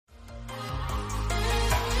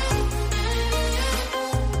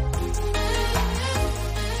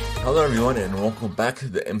Hello everyone and welcome back to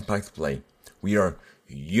the Impact Play. We are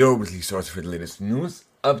your weekly source for the latest news,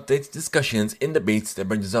 updates, discussions, and debates that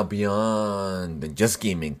brings us out beyond than just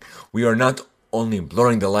gaming. We are not only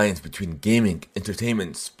blurring the lines between gaming,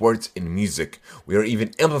 entertainment, sports, and music, we are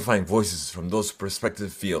even amplifying voices from those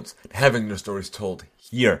respective fields and having their stories told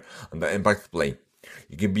here on the Impact Play.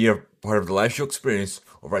 You can be a part of the live show experience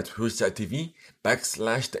over at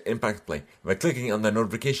twitch.tv/the Impact Play by clicking on the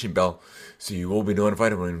notification bell so you will be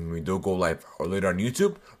notified when we do go live, or later on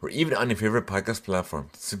YouTube or even on your favorite podcast platform.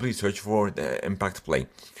 Simply search for the Impact Play.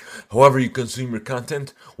 However you consume your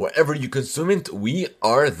content, wherever you consume it, we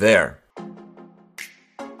are there.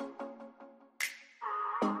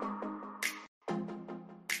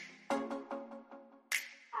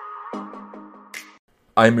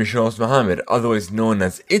 I'm your host Mohammed, otherwise known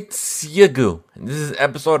as It's Yagu, and this is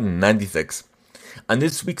episode 96. On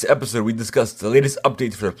this week's episode, we discussed the latest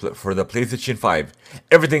update for the PlayStation 5,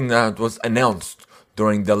 everything that was announced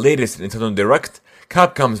during the latest Nintendo Direct,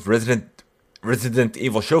 Capcom's Resident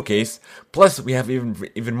Evil Showcase, plus we have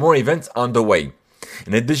even more events on the way,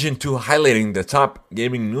 in addition to highlighting the top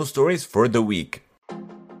gaming news stories for the week.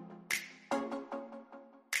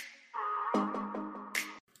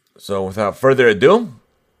 So without further ado,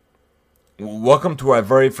 welcome to our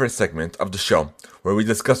very first segment of the show, where we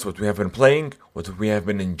discuss what we have been playing, what we have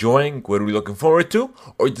been enjoying, what we're looking forward to,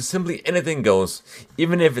 or just simply anything goes,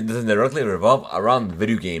 even if it doesn't directly revolve around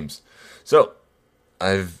video games. So,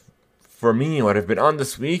 for me, what I've been on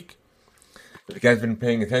this week, if you guys have been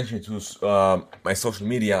paying attention to my social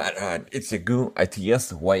media at Itsyagoo,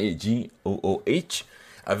 ITSYAGOOH,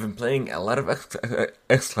 I've been playing a lot of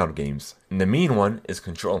xCloud games. And the main one is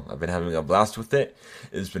Control. I've been having a blast with it.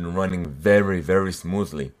 It's been running very, very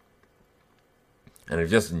smoothly. And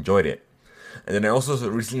I've just enjoyed it. And then I also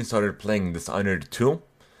recently started playing Dishonored 2.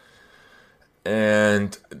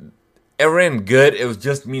 And it ran good. It was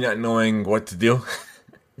just me not knowing what to do,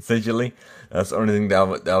 essentially. That's the only thing that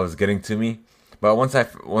was getting to me. But once I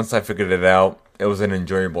figured it out, it was an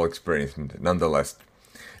enjoyable experience nonetheless.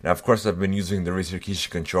 Now, of course, I've been using the Razer Kishi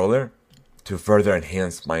controller to further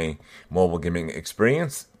enhance my mobile gaming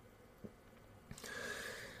experience.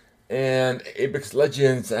 And Apex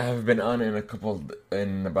Legends I have been on in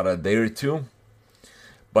about a day or two.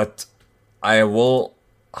 But I will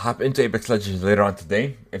hop into Apex Legends later on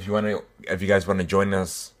today. If you guys want to join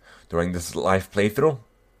us during this live playthrough,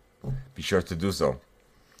 be sure to do so.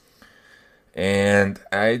 And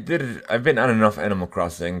I've been on enough Animal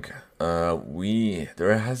Crossing.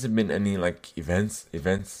 There hasn't been any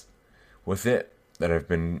events with it that I've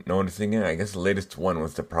been noticing it. I guess the latest one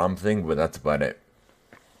was the prom thing, but that's about it.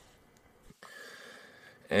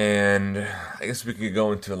 And I guess we could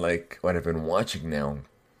go into what I've been watching now.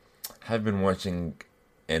 I've been watching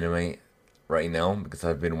anime right now because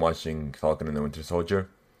I've been watching Falcon and the Winter Soldier.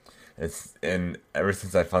 And ever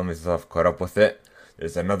since I found myself caught up with it,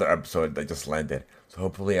 there's another episode that just landed. So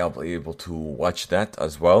hopefully I'll be able to watch that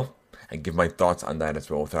as well and give my thoughts on that as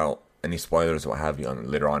well without any spoilers or what have you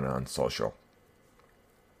later on social.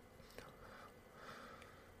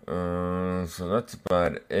 So that's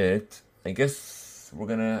about it. I guess we're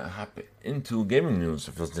gonna hop into gaming news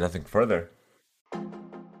if there's nothing further.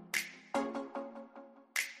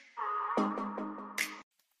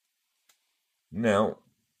 Now,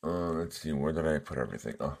 let's see, where did I put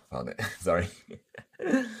everything? Oh, found it. Sorry.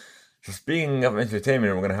 So speaking of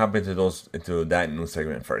entertainment, we're gonna hop into that news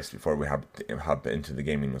segment first before we hop into the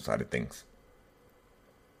gaming news side of things.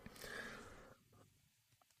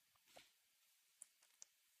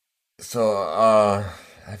 So,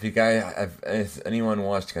 has anyone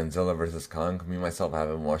watched Godzilla vs Kong? Me myself, I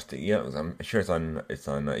haven't watched it yet. I'm sure it's on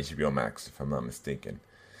HBO Max if I'm not mistaken.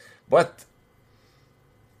 But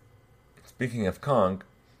speaking of Kong,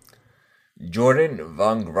 Jordan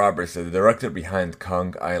Vogt-Roberts, the director behind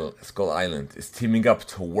Skull Island, is teaming up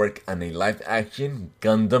to work on a live-action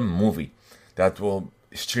Gundam movie that will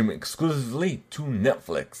stream exclusively to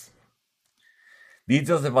Netflix.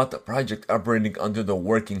 Details about the project operating under the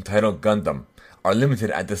working title Gundam are limited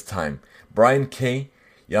at this time. Brian K.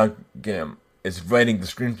 Yagam is writing the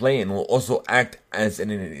screenplay and will also act as an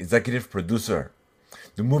executive producer.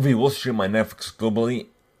 The movie will stream on Netflix globally,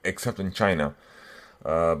 except in China.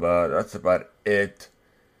 But that's about it.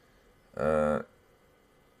 So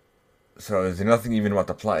there's nothing even about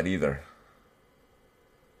the plot either.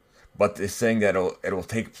 But it's saying that it will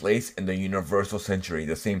take place in the Universal Century,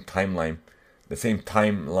 the same timeline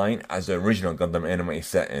as the original Gundam anime is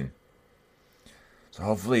set in. So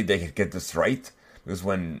hopefully they can get this right, because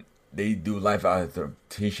when they do live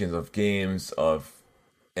adaptations of games, of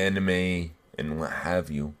anime, and what have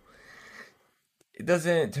you, it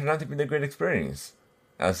doesn't turn out to be the great experience.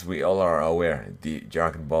 As we all are aware, the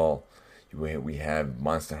Dragon Ball, we have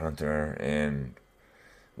Monster Hunter, and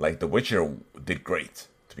like The Witcher did great,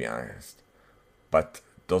 to be honest. But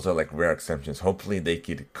those are like rare exceptions. Hopefully, they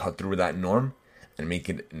could cut through that norm and make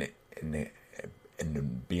it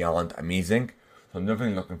beyond amazing. So I'm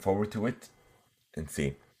definitely looking forward to it and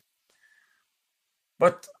see.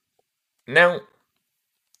 But now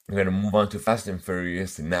we're gonna move on to Fast and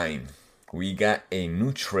Furious 9. We got a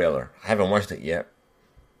new trailer. I haven't watched it yet,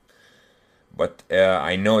 but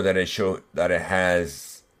I know that it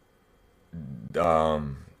has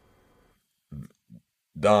um,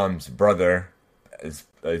 Dom's brother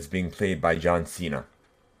is being played by John Cena,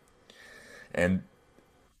 and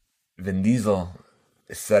Vin Diesel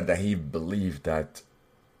said that he believed that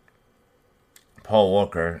Paul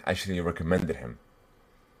Walker actually recommended him.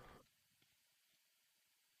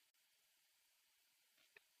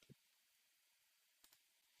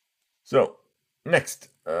 So next,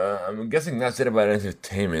 I'm guessing that's it about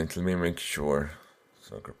entertainment. Let me make sure.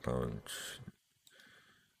 Sucker Punch.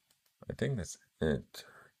 I think that's it.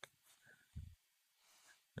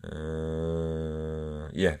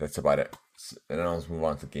 Yeah, that's about it. And then let's move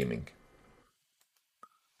on to gaming.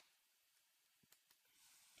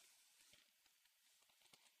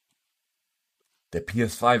 The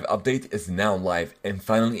PS5 update is now live and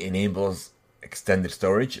finally enables extended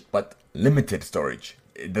storage, but limited storage.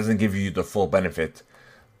 It doesn't give you the full benefit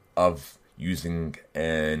of using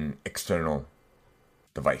an external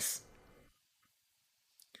device.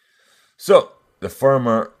 So the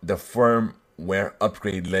firmware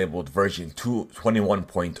upgrade labeled version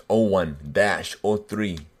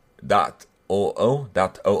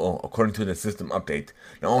 221.01-03.00.00 according to the system update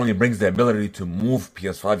not only brings the ability to move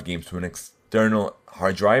PS5 games to an external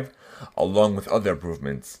hard drive along with other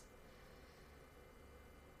improvements.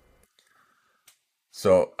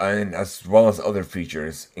 So, and as well as other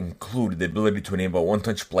features, include the ability to enable one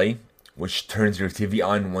touch play, which turns your TV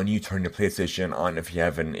on when you turn the PlayStation on if you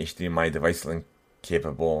have an HDMI device link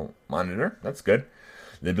capable monitor. That's good.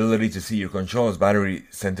 The ability to see your controller's battery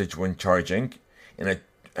percentage when charging, and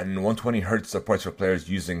 120 Hz supports for players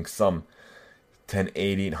using some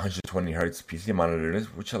 1080 and 120 Hz PC monitors,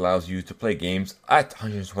 which allows you to play games at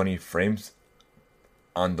 120 frames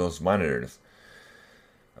on those monitors.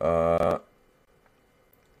 Uh,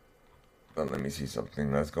 but let me see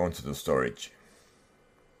something. Let's go into the storage.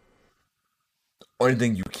 Only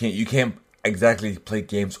thing you can't exactly play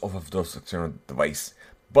games off of those external device,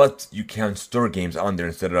 but you can store games on there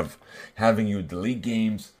instead of having you delete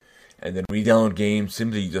games and then re-download games.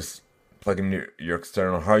 Simply just plug in your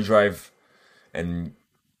external hard drive and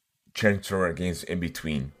transfer games in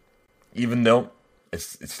between. Even though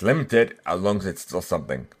it's limited, as long as it's still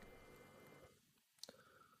something.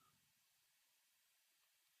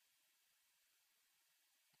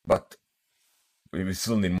 But we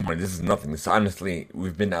still need more. This is nothing. This honestly,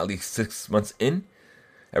 we've been at least 6 months in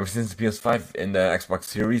ever since the PS5 and the Xbox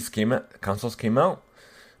Series consoles came out,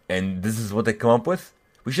 and this is what they come up with.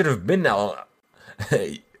 We should have been now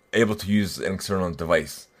able to use an external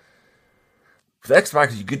device. With the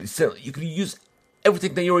Xbox, you could use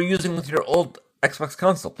everything that you were using with your old Xbox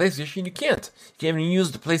console. PlayStation, you can't. You can't even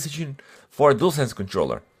use the PlayStation 4 DualSense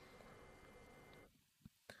controller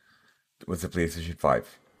with the PlayStation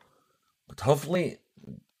 5. But hopefully,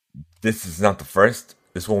 this is not the first.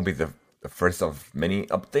 This won't be the first of many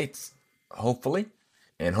updates. Hopefully,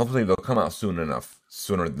 and hopefully they'll come out soon enough,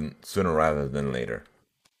 sooner rather than later.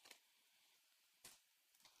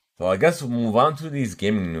 So I guess we'll move on to these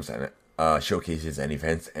gaming news and showcases and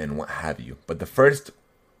events and what have you. But the first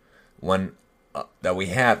one that we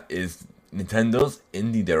have is Nintendo's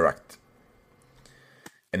Indie Direct,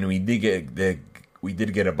 and we did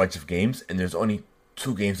get a bunch of games, and there's only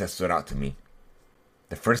two games that stood out to me.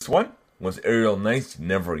 The first one was Aerial Knights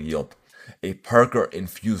Never Yield, a parkour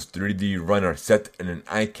infused 3D runner set in an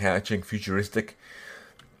eye catching futuristic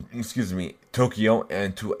Tokyo,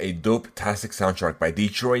 and to a dope-tastic soundtrack by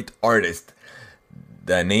Detroit artist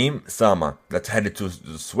the name Sama, that's headed to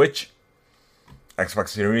the Switch, Xbox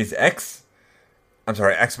Series X,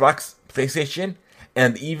 Xbox, PlayStation,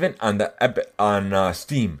 and even on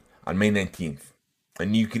Steam on May 19th.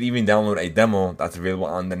 And you could even download a demo that's available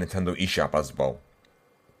on the Nintendo eShop as well.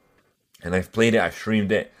 And I've played it, I've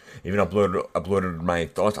streamed it, even uploaded my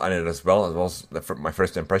thoughts on it as well as my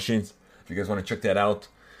first impressions. If you guys want to check that out,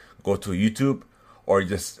 go to YouTube or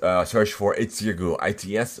just search for Itsyagu,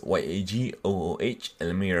 ITSYAGOOH,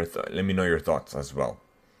 and let me know your thoughts as well.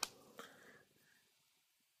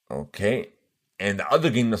 Okay, and the other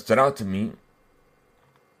game that stood out to me,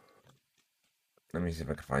 let me see if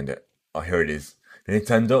I can find it. Oh, here it is.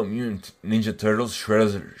 Nintendo Mutant Ninja Turtles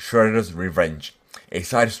Shredder's Revenge, a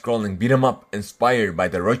side-scrolling beat-em-up inspired by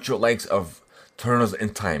the retro likes of Turtles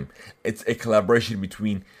in Time. It's a collaboration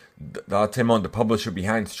between Dotemu, the publisher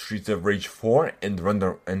behind Streets of Rage 4 and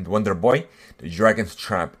Wonder Boy, The Dragon's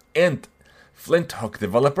Trap, and Flint Hook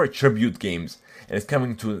developer Tribute Games, and it's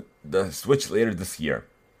coming to the Switch later this year.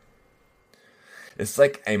 It's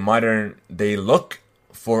like a modern day look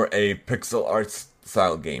for a pixel art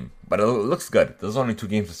style game, but it looks good. There's only two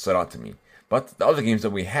games that stood out to me. But the other games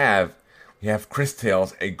that we have Chris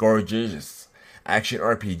Tales, a gorgeous action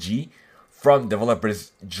RPG from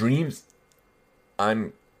developers Dreams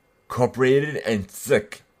Incorporated and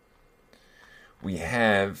Sick. We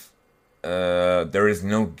have There Is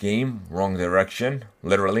No Game, Wrong Direction,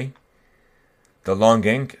 literally. The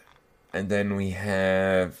Longing, and then we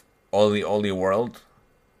have Oli World,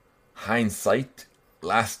 Hindsight,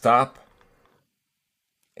 Last Stop,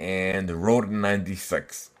 and Road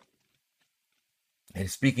 96. And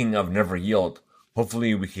speaking of Never Yield,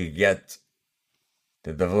 hopefully we could get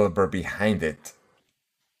the developer behind it,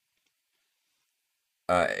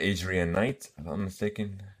 Adrian Knight, if I'm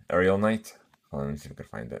mistaken, Ariel Knight. Hold on, let me see if I can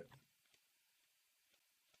find it.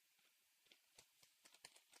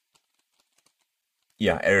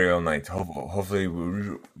 Yeah, Ariel Knight. Hopefully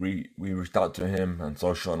we reached out to him on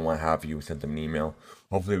social and what have you. We sent him an email.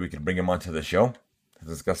 Hopefully we can bring him onto the show to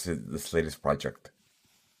discuss this latest project.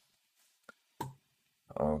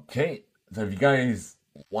 Okay, so if you guys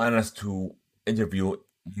want us to interview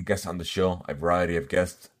guests on the show, a variety of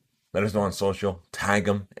guests, let us know on social. Tag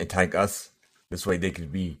them and tag us. This way they can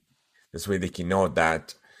be. This way they can know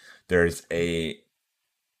that there's a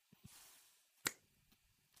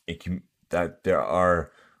that there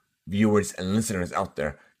are viewers and listeners out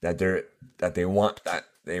there that they want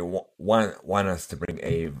want us to bring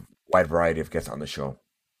a wide variety of guests on the show.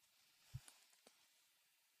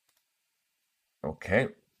 Okay.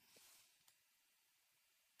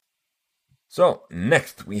 So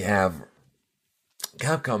next we have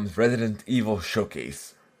Capcom's Resident Evil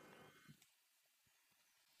Showcase.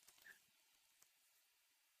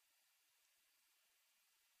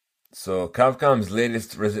 So Capcom's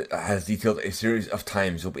latest has detailed a series of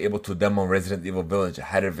times you'll be able to demo Resident Evil Village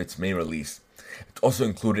ahead of its May release. It also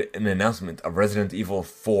included an announcement of Resident Evil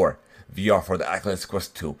 4 VR for the Oculus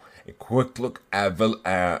Quest 2, a quick look at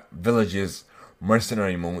Village's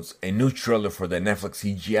mercenary modes, a new trailer for the Netflix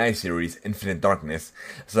CGI series Infinite Darkness,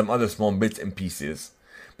 some other small bits and pieces.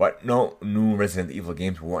 But no new Resident Evil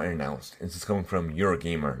games were announced. This is coming from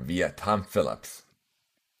Eurogamer via Tom Phillips.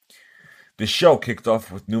 The show kicked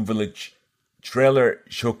off with New Village trailer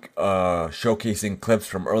showcasing clips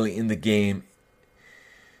from early in the game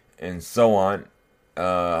and so on.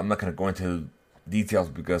 I'm not going to go into details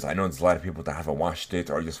because I know there's a lot of people that haven't watched it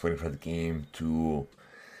or are just waiting for the game to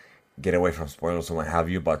get away from spoilers and what have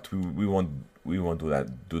you. But we won't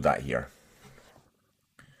do that here.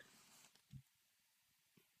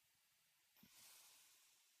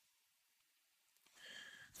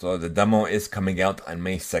 So the demo is coming out on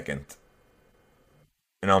May 2nd.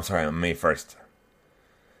 No, I'm sorry, on May 1st.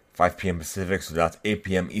 5 p.m. Pacific, so that's 8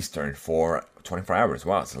 p.m. Eastern for 24 hours.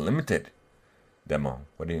 Wow, it's a limited demo.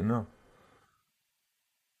 What do you know?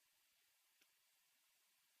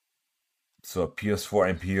 So PS4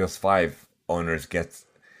 and PS5 owners get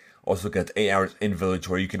 8 hours in Village,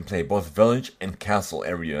 where you can play both Village and Castle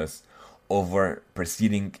areas over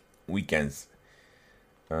preceding weekends.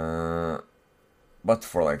 Uh, but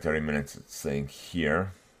for like 30 minutes, it's saying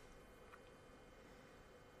here.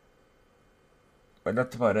 But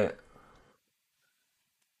that's about it.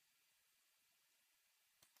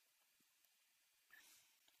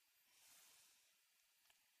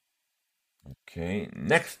 Okay,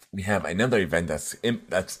 next we have another event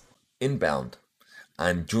that's inbound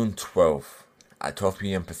on June 12th at 12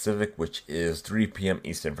 p.m. Pacific, which is 3 p.m.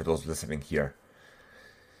 Eastern for those listening here.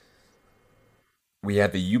 We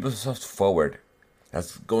have the Ubisoft Forward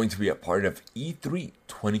that's going to be a part of E3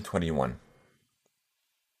 2021.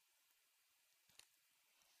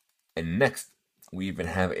 And next, we even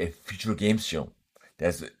have a future games show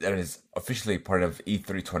that is officially part of E3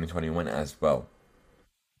 2021 as well,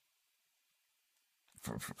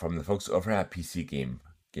 from the folks over at PC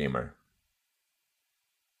Gamer.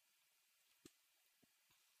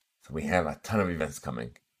 So we have a ton of events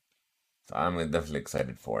coming. So I'm definitely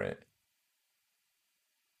excited for it.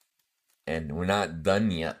 And we're not done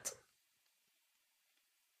yet.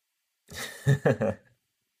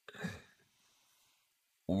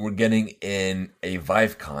 We're getting in a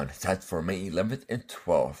ViveCon set for May 11th and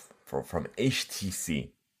 12th from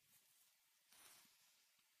HTC.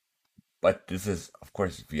 But this is, of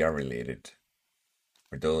course, VR related.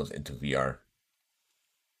 for those into VR.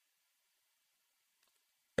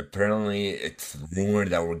 Apparently, it's rumored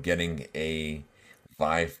that we're getting a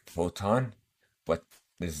Vive Proton, but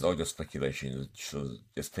this is all just speculation. So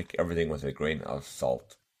just take everything with a grain of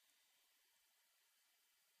salt.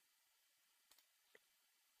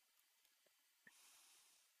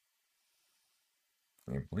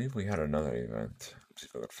 I believe we had another event. Let's see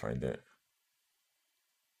if I can find it.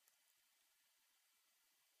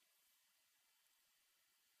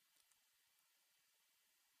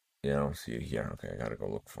 Yeah, I don't see it here. Okay, I gotta go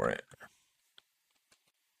look for it.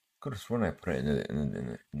 Could have sworn I put it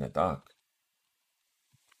in the dock.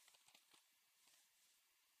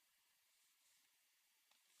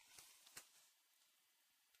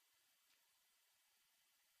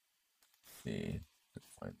 Let's see, let's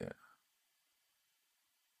find it.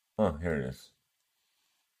 Oh, here it is.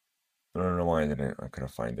 I don't know why I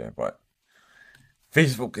couldn't find it, but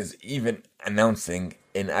Facebook is even announcing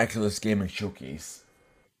an Oculus Gaming Showcase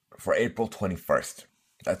for April 21st.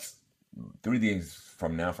 That's 3 days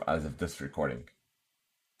from now as of this recording.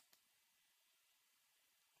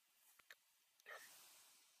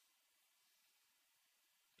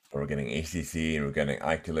 We're getting ACC, we're getting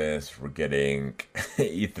Oculus, we're getting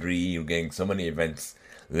E3, we're getting so many events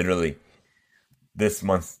literally this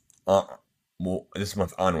month this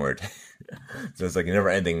month onward. So it's like never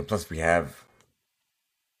ending. Plus we have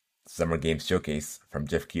Summer Games Showcase from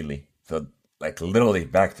Jeff Keighley. So like literally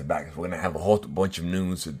back to back. We're gonna have a whole bunch of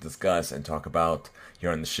news to discuss and talk about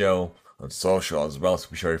here on the show, on social as well. So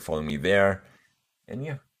be sure to follow me there. And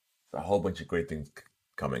yeah, a whole bunch of great things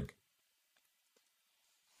coming.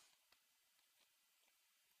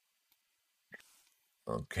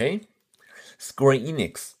 Okay. Square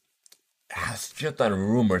Enix has shut down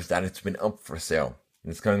rumors that it's been up for sale.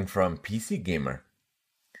 It's coming from PC Gamer.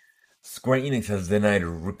 Square Enix has denied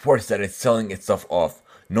reports that it's selling itself off,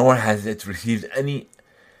 nor has it received any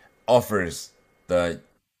offers. The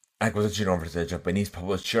acquisition offers the Japanese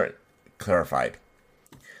publisher clarified.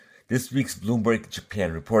 This week's Bloomberg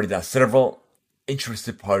Japan reported that several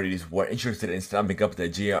interested parties were interested in snapping up the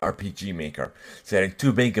JRPG maker, citing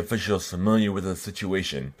two bank officials familiar with the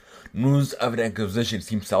situation. News of the acquisition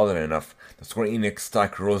seemed solid enough. The Square Enix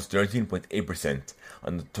stock rose 13.8%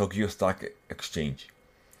 on the Tokyo Stock Exchange.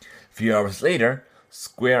 A few hours later,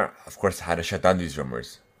 Square, of course, had to shut down these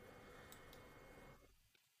rumors.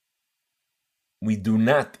 We do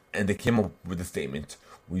not, and they came up with a statement,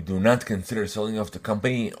 we do not consider selling off the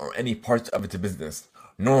company or any parts of its business,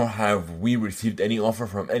 nor have we received any offer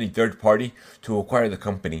from any third party to acquire the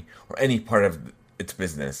company or any part of its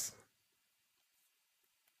business.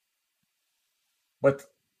 But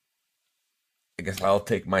I guess I'll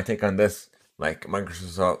take my take on this. Like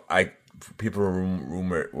Microsoft, people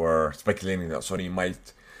were speculating that Sony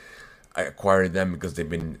might acquire them because they've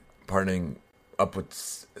been partnering up with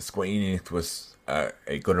Square Enix with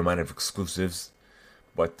a good amount of exclusives.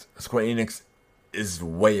 But Square Enix is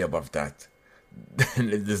way above that.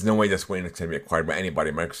 There's no way that Square Enix can be acquired by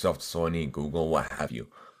anybody, Microsoft, Sony, Google, what have you.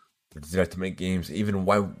 It's there to make games. Even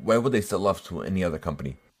why would they sell off to any other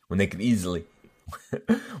company when they could easily,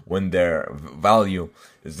 when their value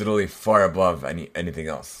is literally far above anything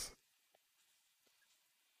else?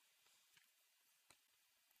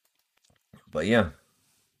 But yeah,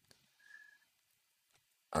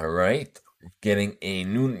 all right. Getting a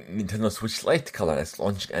new Nintendo Switch Lite color that's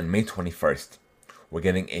launching on May 21st. We're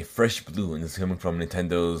getting a fresh blue, and this is coming from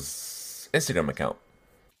Nintendo's Instagram account.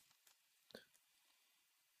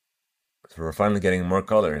 So we're finally getting more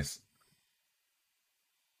colors.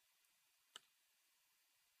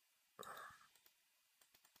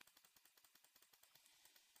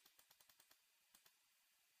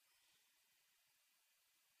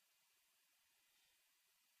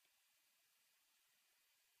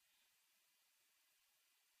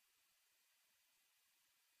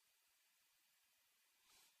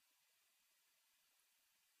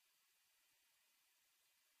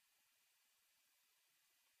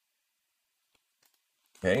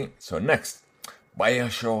 Okay, so next,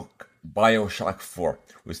 Bioshock 4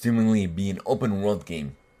 will seemingly be an open world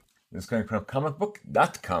game. This is coming from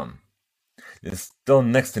comicbook.com. There's still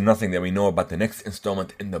next to nothing that we know about the next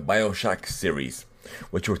installment in the Bioshock series,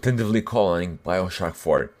 which we're tentatively calling Bioshock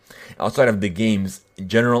 4, outside of the game's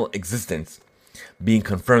general existence being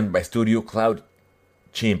confirmed by Studio Cloud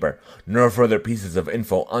Chamber. No further pieces of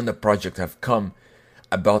info on the project have come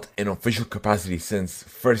about in official capacity since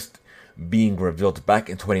first being revealed back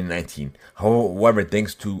in 2019. However,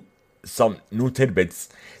 thanks to some new tidbits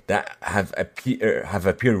that have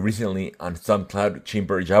appeared recently on some Cloud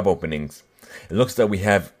Chamber job openings, it looks that we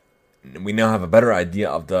now have a better idea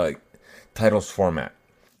of the title's format.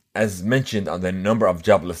 As mentioned on the number of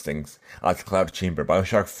job listings at Cloud Chamber,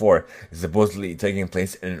 Bioshock 4 is supposedly taking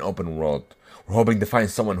place in an open world. We're hoping to find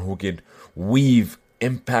someone who could weave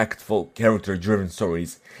impactful character driven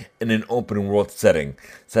stories in an open world setting.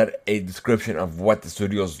 Set a description of what the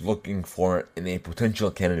studio is looking for in a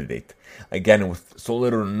potential candidate. Again, with so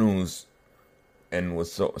little news and with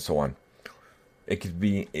so on. It could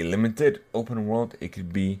be a limited open world, it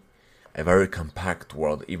could be a very compact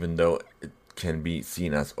world, even though it can be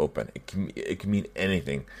seen as open. It can mean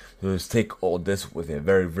anything. So just take all this with a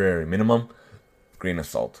very, very minimum grain of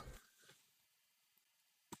salt.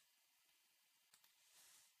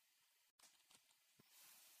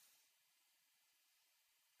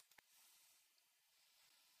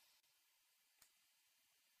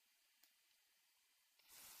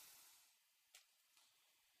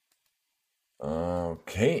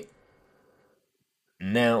 Okay,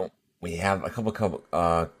 now we have a couple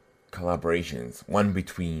collaborations. One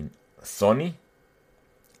between Sony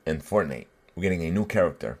and Fortnite. We're getting a new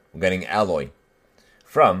character. We're getting Aloy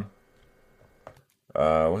from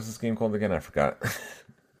what's this game called again? I forgot.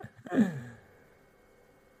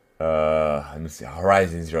 Let me see.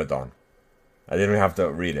 Horizon Zero Dawn. I didn't have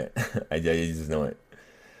to read it. I just know it.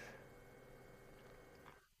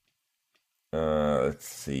 Let's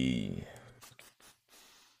see.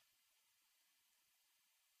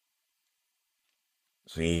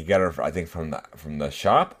 So you got her, I think, from the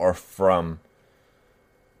shop or a from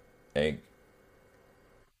the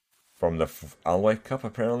Alloy Cup.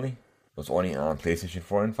 Apparently, it was only on PlayStation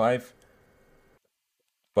 4 and 5,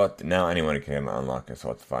 but now anyone can unlock it,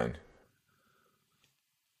 so it's fine.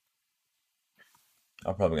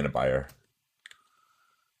 I'm probably gonna buy her.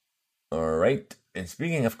 All right. And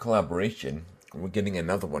speaking of collaboration, we're getting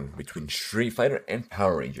another one between Street Fighter and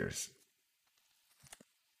Power Rangers.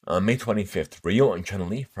 On May 25th, Ryo and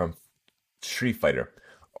Chun-Li from Street Fighter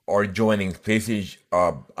are joining PlayStation,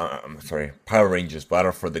 Power Rangers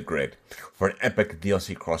Battle for the Grid for an epic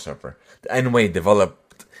DLC crossover. The anime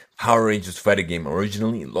developed Power Rangers fighting game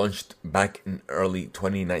originally launched back in early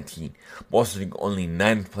 2019, boasting only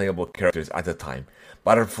 9 playable characters at the time.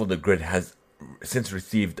 Battle for the Grid has since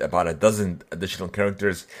received about a dozen additional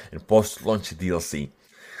characters in post-launch DLC.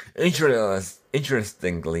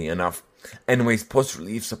 Interestingly enough, Anyways,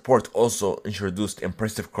 post-release support also introduced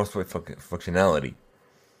impressive crossplay functionality.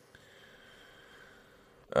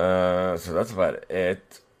 So that's about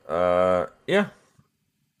it. Yeah,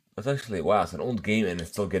 that's actually wow. It's an old game and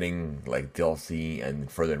it's still getting like DLC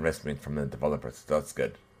and further investment from the developers. So that's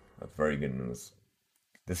good. That's very good news.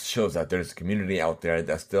 This shows that there's a community out there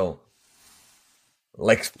that still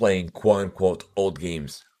likes playing quote unquote old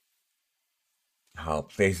games. How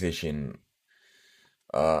PlayStation,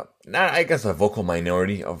 not I guess a vocal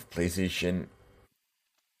minority of PlayStation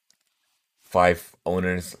 5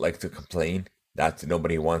 owners like to complain that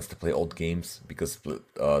nobody wants to play old games because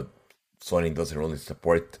Sony doesn't really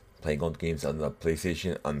support playing old games on the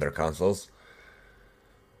PlayStation on their consoles.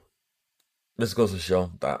 This goes to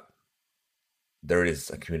show that there is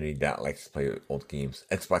a community that likes to play old games.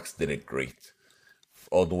 Xbox did it great,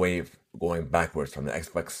 all the way going backwards from the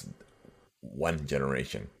Xbox One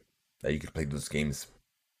generation, that you could play those games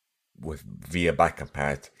with via back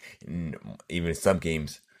compat. Even some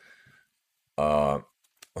games, uh,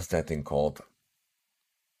 what's that thing called?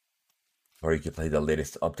 Or you could play the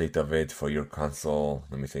latest update of it for your console.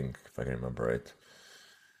 Let me think if I can remember it.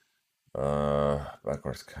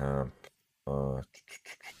 Backwards camp. Uh,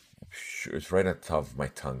 it's right at the top of my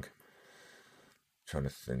tongue. Trying to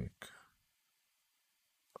think.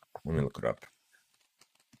 Let me look it up.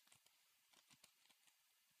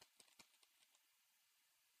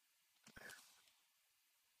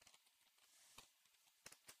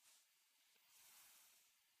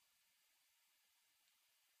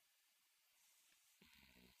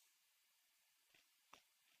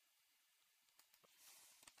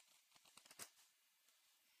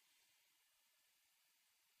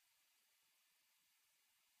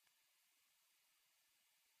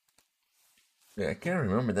 Yeah, I can't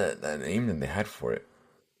remember that name that they had for it,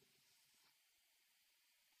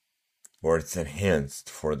 or it's enhanced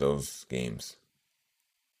for those games.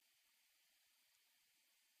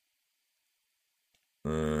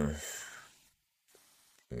 Uh,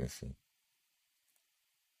 let me see.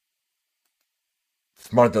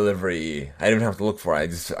 Smart delivery. I didn't have to look for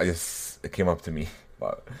it. I just it came up to me,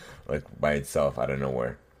 but like by itself out of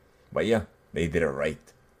nowhere. But yeah, they did it right.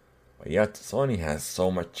 But yet Sony has so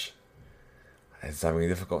much. Is having a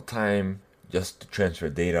difficult time just to transfer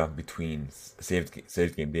data between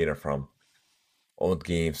saved game data from old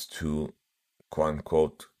games to quote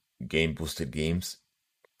unquote game boosted games.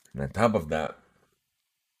 And on top of that,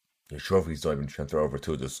 Your trophies don't even transfer over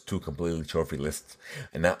too. There's two completely trophy lists,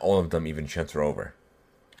 and not all of them even transfer over,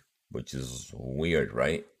 which is weird,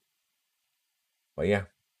 right? But yeah,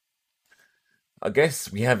 I guess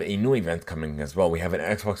we have a new event coming as well. We have an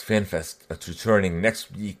Xbox Fan Fest that's returning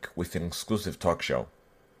next week with an exclusive talk show.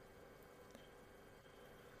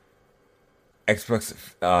 Xbox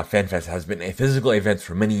Fan Fest has been a physical event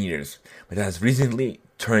for many years, but has recently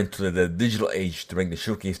turned to the digital age to bring the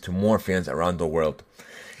showcase to more fans around the world.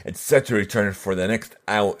 It's set to return for the next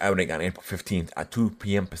outing on April 15th at 2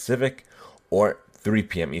 p.m. Pacific or 3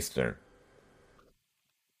 p.m. Eastern.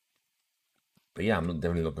 But yeah, I'm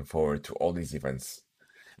definitely looking forward to all these events.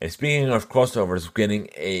 And speaking of crossovers, we're getting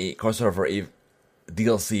a crossover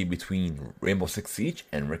DLC between Rainbow Six Siege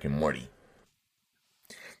and Rick and Morty.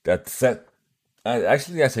 That's set.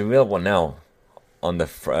 Actually, that's available now. On the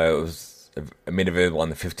it was made available on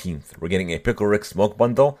the 15th. We're getting a Pickle Rick smoke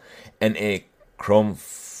bundle and a Chrome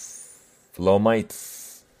Flowmite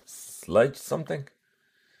Sludge something.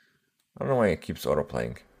 I don't know why it keeps auto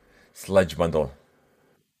playing. Sludge bundle.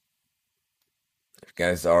 If you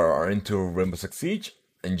guys are into Rainbow Six Siege,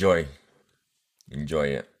 enjoy. Enjoy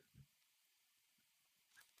it.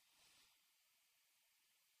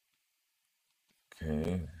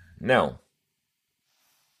 Okay. Now,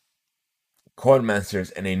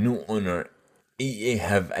 Codemasters and a new owner, EA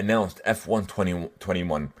have announced F1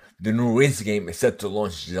 2021. The new race game is set to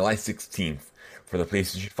launch July 16th for the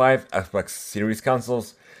PlayStation 5, Xbox Series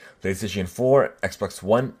consoles, PlayStation 4, Xbox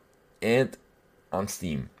One, and on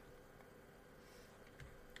Steam.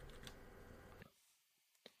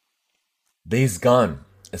 Days Gone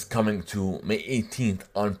is coming to May 18th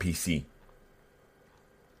on PC.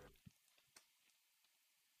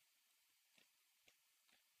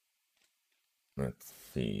 Let's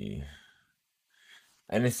see.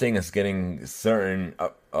 Anything is getting certain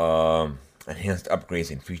enhanced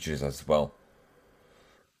upgrades and features as well.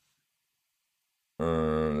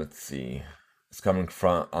 Let's see. It's coming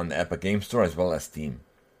from on the Epic Game Store as well as Steam.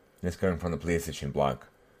 It's coming from the PlayStation blog.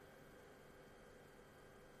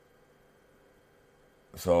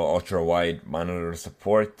 So ultra wide monitor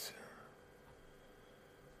support,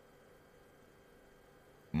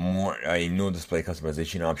 more new display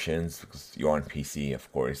customization options because you're on PC,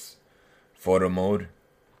 of course. Photo mode,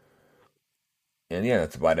 and yeah,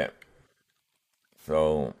 that's about it.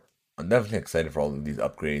 So I'm definitely excited for all of these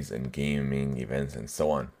upgrades and gaming events and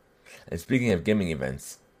so on. And speaking of gaming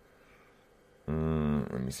events,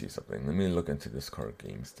 let me see something. Let me look into this card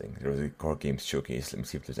games thing. There was a card games showcase. Let me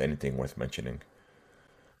see if there's anything worth mentioning.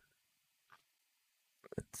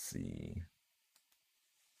 Let's see.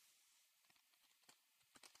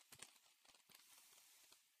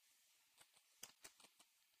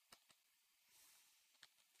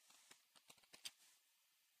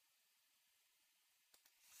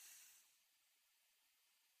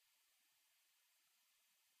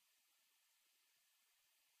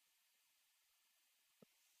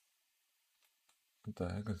 What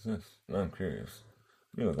the heck is this? Now I'm curious.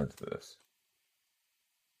 Let me look into this.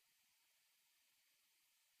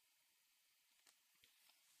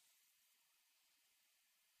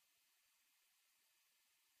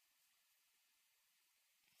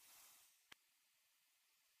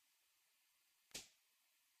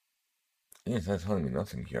 Yes, that's telling me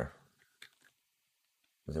nothing here.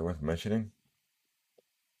 Is it worth mentioning?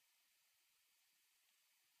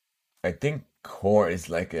 I think Core is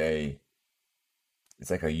like it's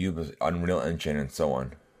like a Ubisoft Unreal Engine and so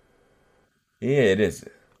on. Yeah, it is.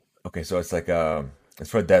 Okay, so it's like it's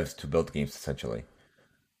for devs to build games essentially.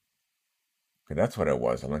 Okay, that's what it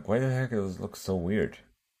was. I'm like, why the heck does it look so weird?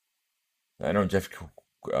 I know Jeff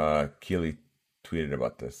Keighley tweeted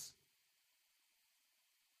about this.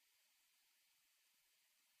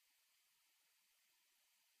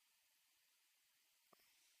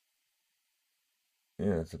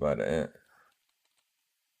 Yeah, that's about it.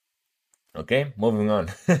 Okay, moving on.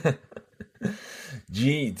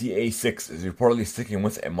 GTA 6 is reportedly sticking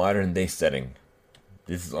with a modern day setting.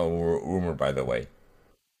 This is a rumor, by the way.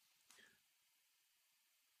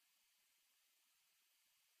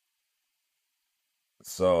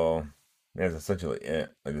 So, yeah, that's essentially it.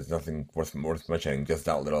 Like, there's nothing worth mentioning. Just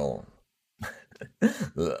that little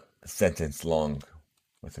sentence long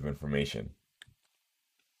worth of information.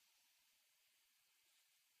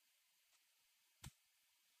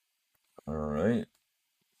 All right.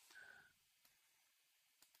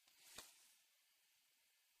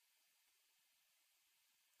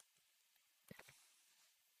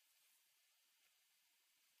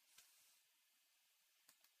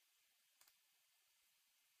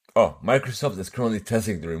 Oh, Microsoft is currently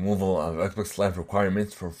testing the removal of Xbox Live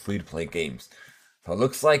requirements for free-to-play games. So it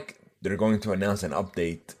looks like they're going to announce an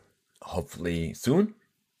update hopefully soon.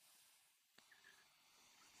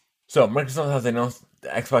 So Microsoft has announced the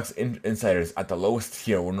Xbox Insiders at the lowest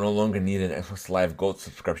tier will no longer need an Xbox Live Gold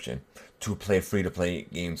subscription to play free-to-play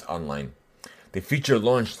games online. The feature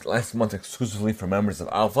launched last month exclusively for members of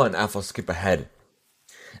Alpha and Alpha Skip Ahead.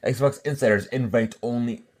 Xbox Insiders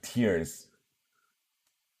invite-only tiers.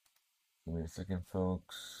 Give me a second,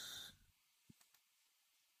 folks.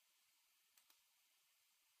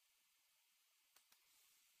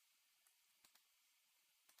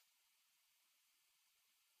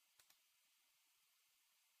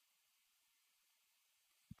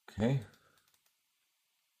 Okay.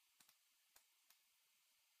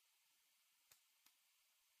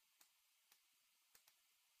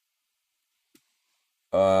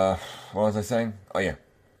 What was I saying? Oh yeah.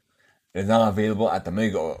 It is now available at the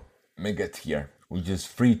Mega tier, which is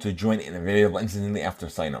free to join and available instantly after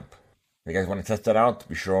sign up. If you guys want to test that out,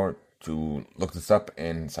 be sure to look this up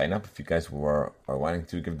and sign up if you guys are wanting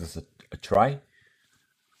to give this a try.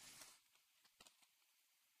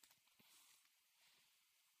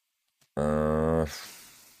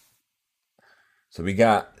 So we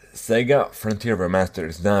got Sega Frontier Remastered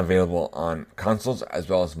is now available on consoles as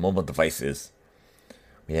well as mobile devices.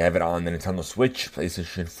 We have it on the Nintendo Switch,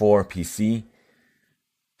 PlayStation 4, PC,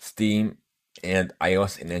 Steam, and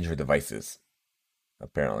iOS and Android devices.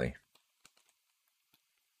 Apparently.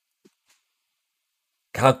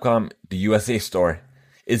 Capcom, the USA store,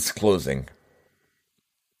 is closing.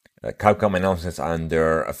 Capcom announced this on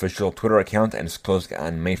their official Twitter account and is closing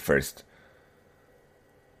on May 1st.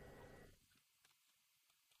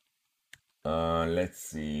 Let's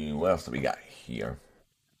see, what else do we got here?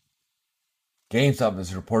 GameStop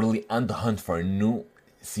is reportedly on the hunt for a new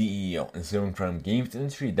CEO, and steering from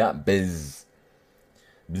GamesIndustry.biz.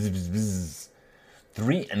 Biz.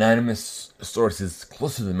 3 anonymous sources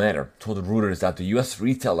close to the matter told Reuters that the US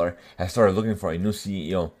retailer has started looking for a new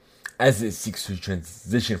CEO as it seeks to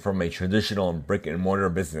transition from a traditional brick and mortar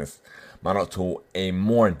business model to a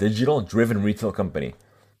more digital driven retail company.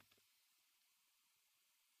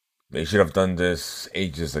 They should have done this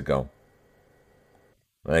ages ago.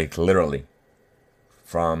 Like, literally.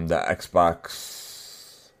 From the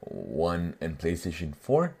Xbox One and PlayStation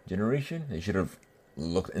 4 generation, they should have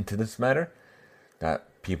looked into this matter.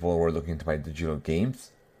 That people were looking to buy digital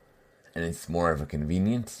games. And it's more of a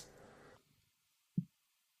convenience.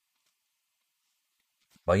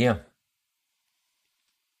 But yeah.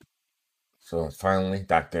 So finally,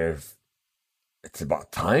 it's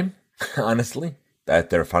about time, honestly,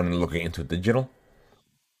 that they're finally looking into digital.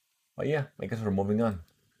 But yeah, I guess we're moving on.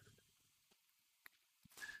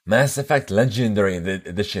 Mass Effect Legendary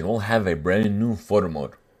Edition will have a brand new photo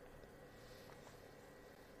mode.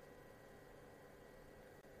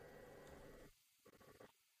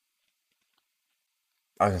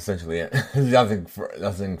 That's essentially it. nothing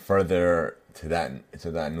further to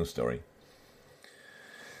that news story.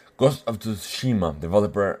 Ghost of Tsushima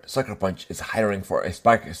developer Sucker Punch is hiring for a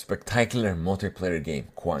spectacular multiplayer game,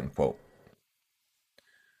 quote unquote.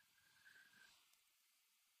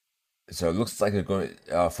 So it looks like they're going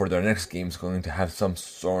for their next game is going to have some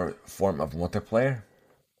form of multiplayer,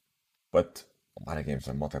 but a lot of games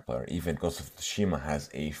are multiplayer. Even Ghost of Tsushima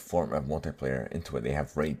has a form of multiplayer into it. They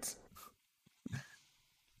have raids,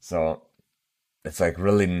 so it's like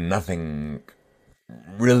really nothing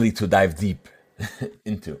really to dive deep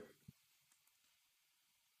into.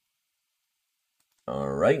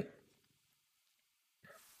 All right.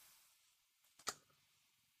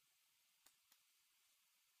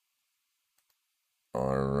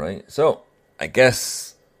 All right. So I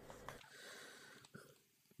guess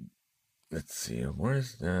let's see.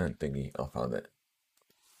 Where's that thingy? I found it.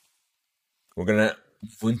 We're gonna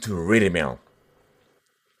move into read email.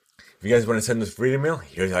 If you guys want to send us read email,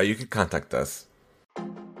 here's how you can contact us.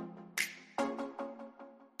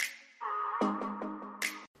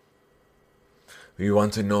 We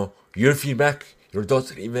want to know your feedback, your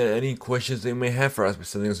thoughts, and even any questions that you may have for us by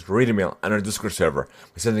sending us a read email on our Discord server,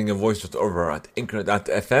 by sending a voice note over at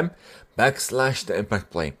anchor.fm/the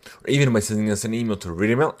impact play, or even by sending us an email to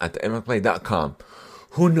reademail@theimpactplay.com.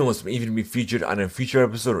 Who knows, may even be featured on a future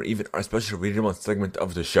episode or even our special read email segment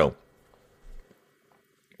of the show.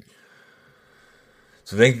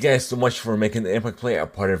 So thank you guys so much for making the Impact Play a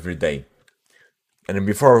part of your day. And then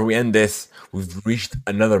before we end this, we've reached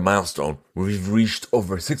another milestone. We've reached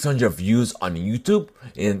over 600 views on YouTube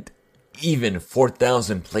and even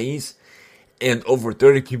 4,000 plays and over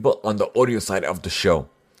 30 people on the audio side of the show.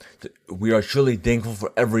 We are truly thankful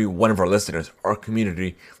for every one of our listeners, our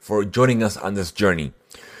community, for joining us on this journey.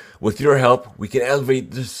 With your help, we can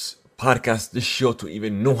elevate this podcast, this show to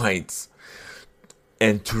even new heights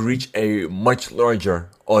and to reach a much larger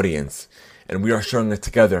audience. And we are showing it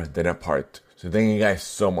together than apart. So thank you guys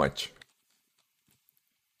so much.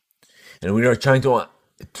 And we are trying to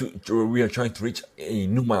reach a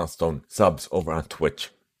new milestone, subs over on Twitch.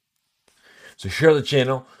 So share the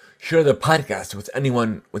channel, share the podcast with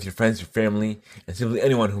anyone, with your friends, your family, and simply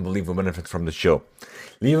anyone who believes will benefit from the show.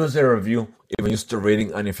 Leave us a review, even just a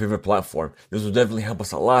rating on your favorite platform. This will definitely help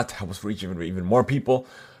us a lot, help us reach even more people,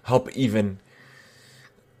 help even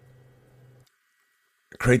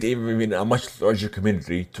create even a much larger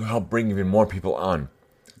community to help bring even more people on.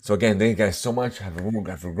 So again, thank you guys so much. Have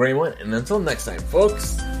a great one, and until next time,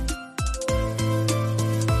 folks.